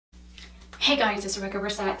Hey guys, it's Rebecca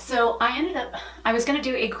Oberstadt. So I was going to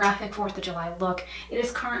do a graphic 4th of July look. It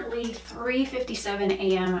is currently 3:57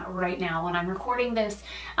 a.m. right now when I'm recording this.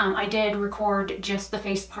 I did record just the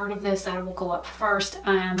face part of this that will go up first,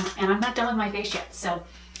 and I'm not done with my face yet. So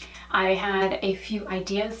I had a few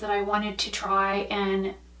ideas that I wanted to try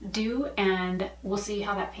and do, and we'll see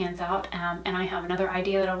how that pans out. And I have another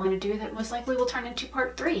idea that I want to do that most likely will turn into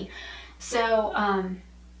part 3. So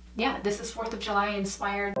yeah, this is 4th of July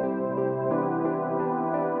inspired.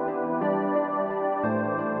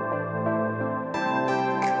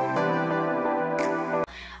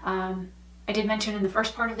 I did mention in the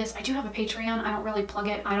first part of this, I do have a Patreon. I don't really plug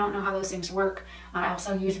it. I don't know how those things work. I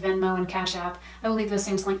also use Venmo and Cash App. I will leave those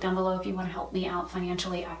things linked down below if you want to help me out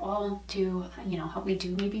financially at all to, help me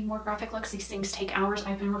do maybe more graphic looks. These things take hours.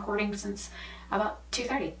 I've been recording since about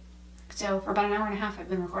 2:30. So for about an hour and a half I've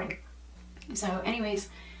been recording. So anyways,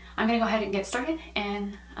 I'm going to go ahead and get started,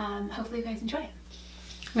 and hopefully you guys enjoy it.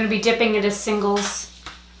 I'm going to be dipping into singles.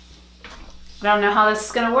 I don't know how this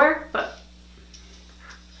is going to work, but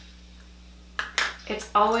it's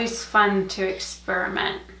always fun to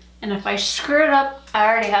experiment. And if I screw it up, I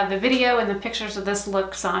already have the video and the pictures of this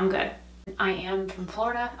look, so I'm good. I am from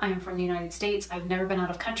Florida. I am from the United States. I've never been out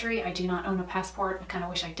of country. I do not own a passport. I kind of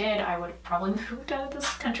wish I did. I would have probably moved out of this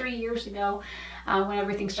country years ago when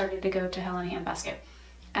everything started to go to hell in a handbasket.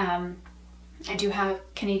 I do have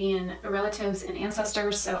Canadian relatives and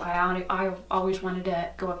ancestors, so I always wanted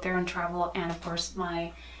to go up there and travel, and of course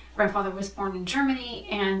my grandfather was born in Germany,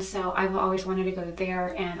 and so I've always wanted to go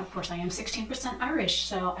there, and of course I am 16% Irish,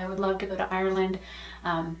 so I would love to go to Ireland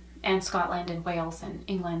and Scotland and Wales and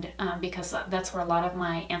England because that's where a lot of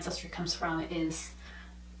my ancestry comes from, is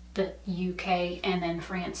the UK and then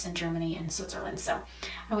France and Germany and Switzerland. So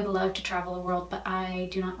I would love to travel the world, but I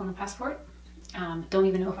do not own a passport. Don't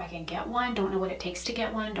even know if I can get one, don't know what it takes to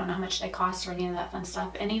get one, don't know how much they cost or any of that fun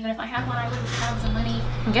stuff. And even if I had one, I wouldn't have the money.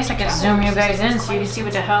 I guess I could zoom you guys in so you can see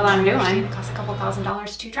what the hell I'm doing. It costs a couple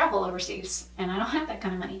 $1,000s to travel overseas, and I don't have that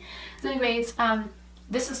kind of money. So anyways,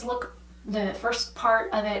 this is the first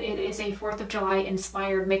part of it. It is a 4th of July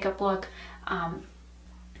inspired makeup look.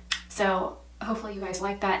 So hopefully you guys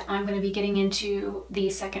like that. I'm going to be getting into the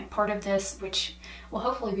second part of this, which will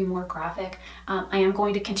hopefully be more graphic. I am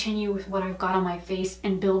going to continue with what I've got on my face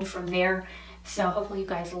and build from there. So hopefully you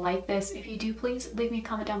guys like this. If you do, please leave me a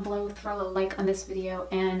comment down below, throw a like on this video,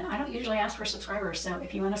 and I don't usually ask for subscribers, so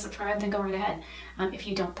if you want to subscribe, then go right ahead. If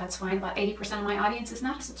you don't, that's fine. About 80% of my audience is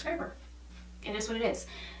not a subscriber. It is what it is.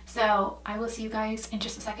 So I will see you guys in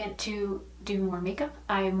just a second to do more makeup.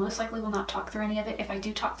 I most likely will not talk through any of it. If I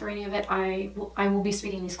do talk through any of it, I will be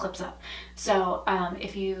speeding these clips up. So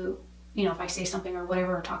if if I say something or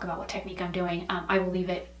whatever, or talk about what technique I'm doing, I will leave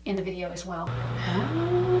it in the video as well.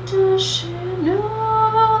 How does she know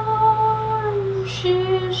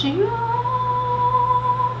she's yours?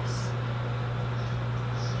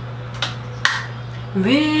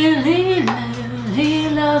 Really, really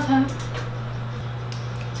love her.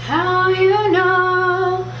 How you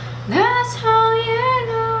know, that's how you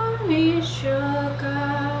know he's your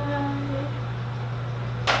guy.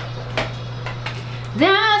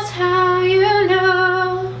 That's how you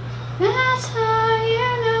know, that's how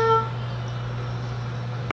you know.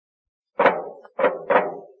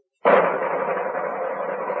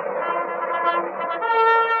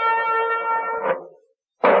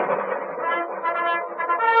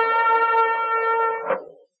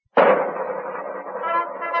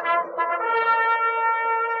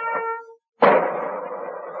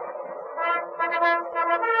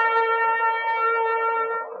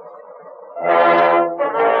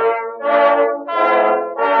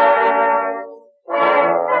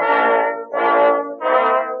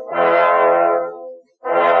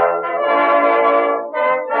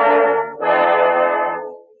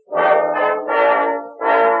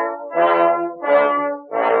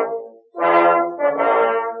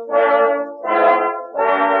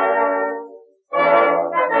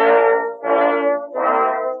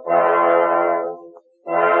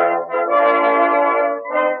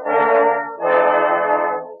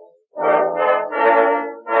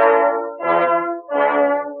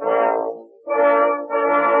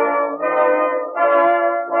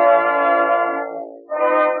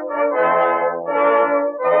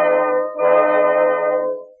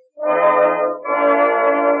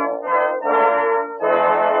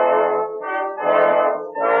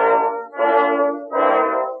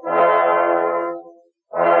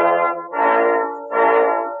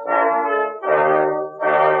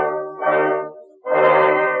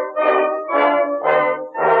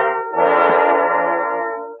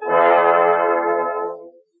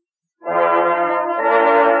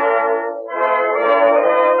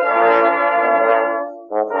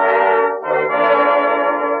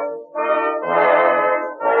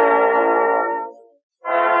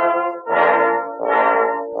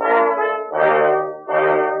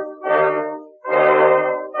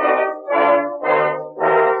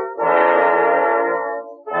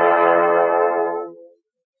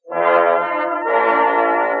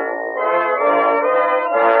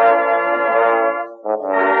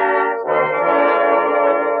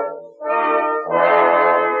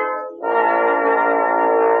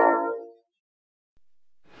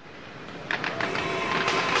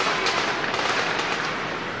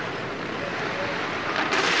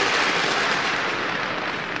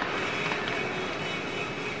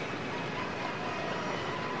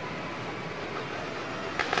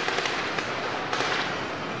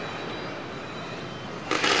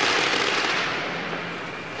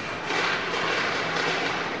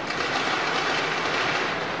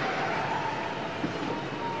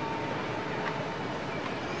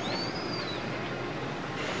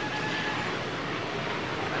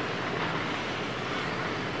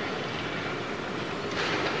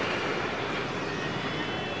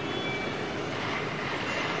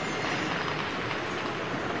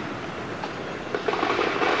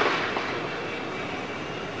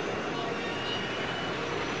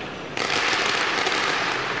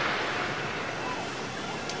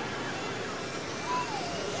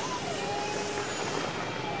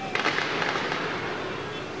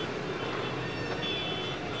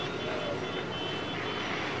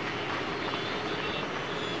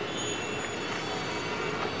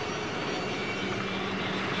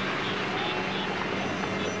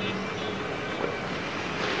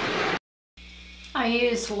 I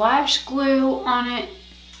used lash glue on it,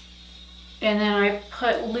 and then I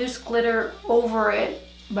put loose glitter over it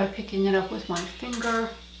by picking it up with my finger.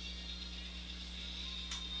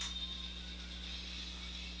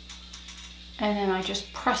 And then I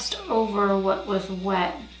just pressed over what was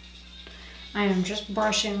wet. I am just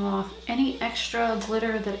brushing off any extra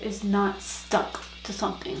glitter that is not stuck to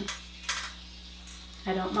something.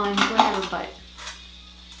 I don't mind glitter, but...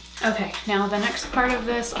 Okay, now the next part of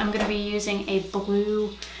this, I'm going to be using a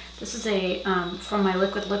blue. This is a, from my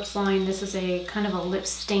liquid lips line, this is a kind of a lip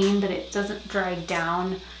stain, but it doesn't dry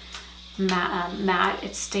down matte.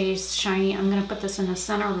 It stays shiny. I'm going to put this in the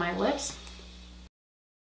center of my lips.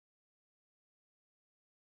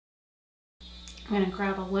 I'm going to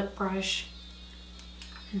grab a lip brush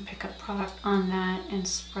and pick up product on that and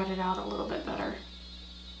spread it out a little bit better.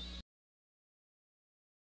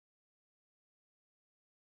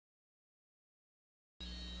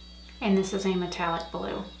 And this is a metallic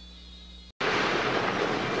blue.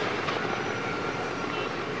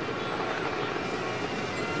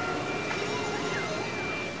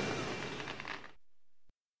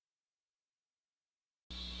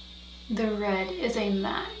 The red is a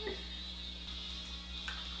matte.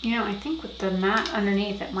 You know, I think with the matte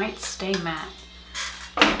underneath, it might stay matte.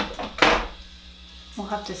 We'll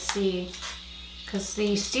have to see, because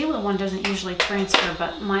the Stila one doesn't usually transfer,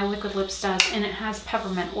 but my liquid lips does, and it has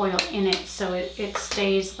peppermint oil in it, so it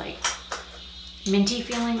stays like minty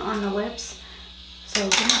feeling on the lips. So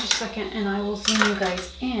give me just a second and I will zoom you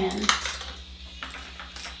guys in.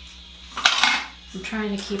 I'm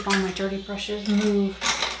trying to keep all my dirty brushes moved.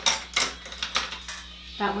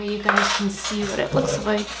 That way you guys can see what it looks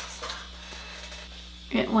like.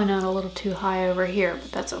 It went out a little too high over here,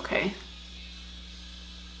 but that's okay.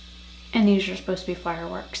 And these are supposed to be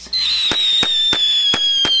fireworks.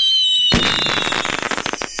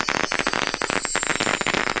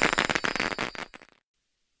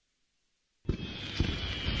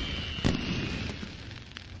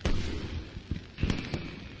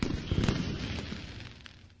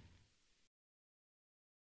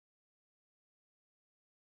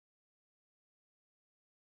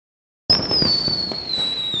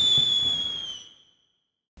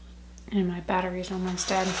 And my battery's almost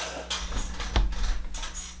dead.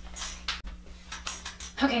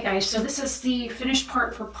 Okay guys, so this is the finished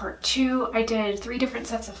part for part 2. I did 3 different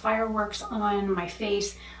sets of fireworks on my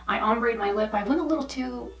face. I ombre'd my lip. I went a little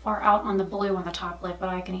too far out on the blue on the top lip, but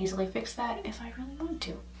I can easily fix that if I really want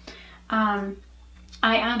to.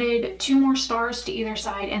 I added 2 more stars to either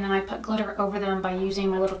side, and then I put glitter over them by using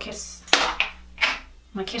my little Kiss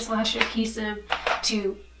Lash adhesive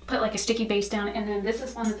to put like a sticky base down. And then this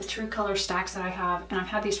is one of the True Color stacks that I have, and I've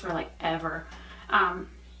had these for like ever.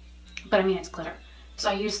 But I mean, it's glitter. So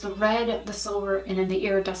I used the red, the silver, and then the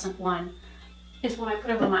iridescent one is what I put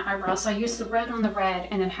over my eyebrows. So I used the red on the red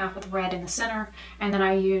and then half with red in the center. And then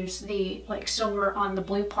I used the like silver on the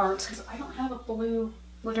blue parts because I don't have a blue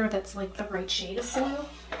glitter that's like the right shade of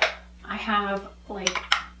blue. I have like,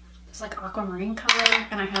 it's like aquamarine color,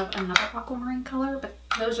 and I have another aquamarine color, but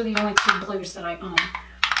those are the only 2 blues that I own.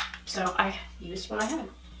 So I used what I had.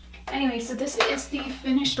 Anyway, so this is the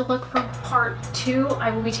finished look for part 2.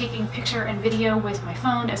 I will be taking picture and video with my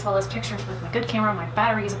phone, as well as pictures with my good camera. My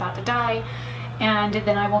battery is about to die. And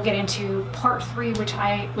then I will get into part 3,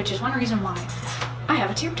 which is one reason why I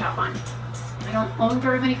have a tube top on. I don't own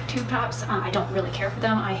very many tube tops. I don't really care for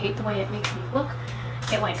them. I hate the way it makes me look.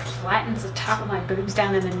 It like flattens the top of my boobs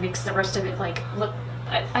down and then makes the rest of it like look,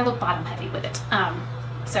 I look bottom heavy with it.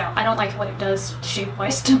 So I don't like what it does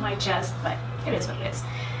shape-wise to my chest, but it is what it is.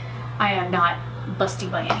 I am not busty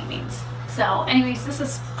by any means. So anyways, this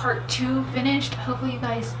is part 2 finished. Hopefully you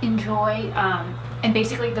guys enjoy. And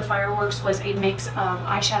basically the fireworks was a mix of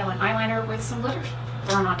eyeshadow and eyeliner with some glitter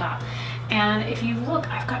thrown on top. And if you look,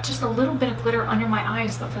 I've got just a little bit of glitter under my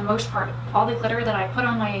eyes, but for the most part, all the glitter that I put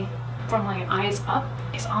on from my eyes up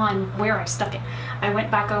is on where I stuck it. I went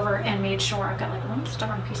back over and made sure I've got like one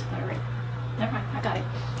stubborn piece of glitter right. Never mind, I got it.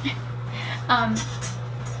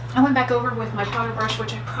 I went back over with my powder brush,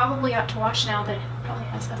 which I probably ought to wash now that it probably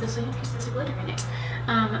has got this little pieces of glitter in it.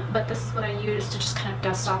 But this is what I use to just kind of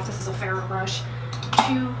dust off. This is a Ferro brush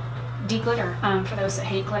to de-glitter, for those that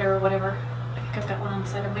hate glitter or whatever. I think I've got one on the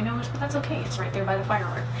side of my nose, but that's okay. It's right there by the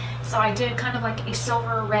firework. So I did kind of like a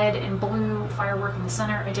silver, red, and blue firework in the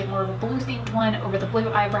center. I did more of a blue themed one over the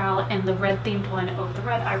blue eyebrow and the red themed one over the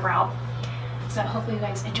red eyebrow. So hopefully you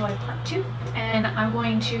guys enjoy part 2, and I'm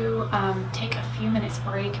going to take a few minutes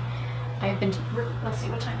break. I've been, let's see,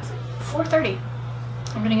 what time is it? 4:30.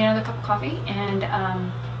 I'm gonna get another cup of coffee, and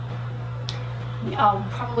I'll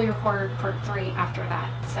probably record part 3 after that.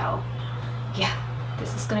 So yeah,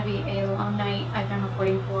 This is going to be a long night. I've been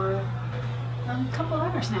recording for a couple of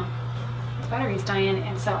hours now. The battery's dying,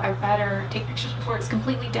 and so I better take pictures before it's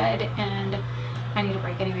completely dead, and I need a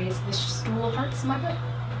break anyways. This stool hurts my butt.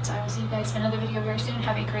 So I will see you guys in another video very soon.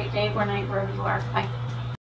 Have a great day or night wherever you are. Bye.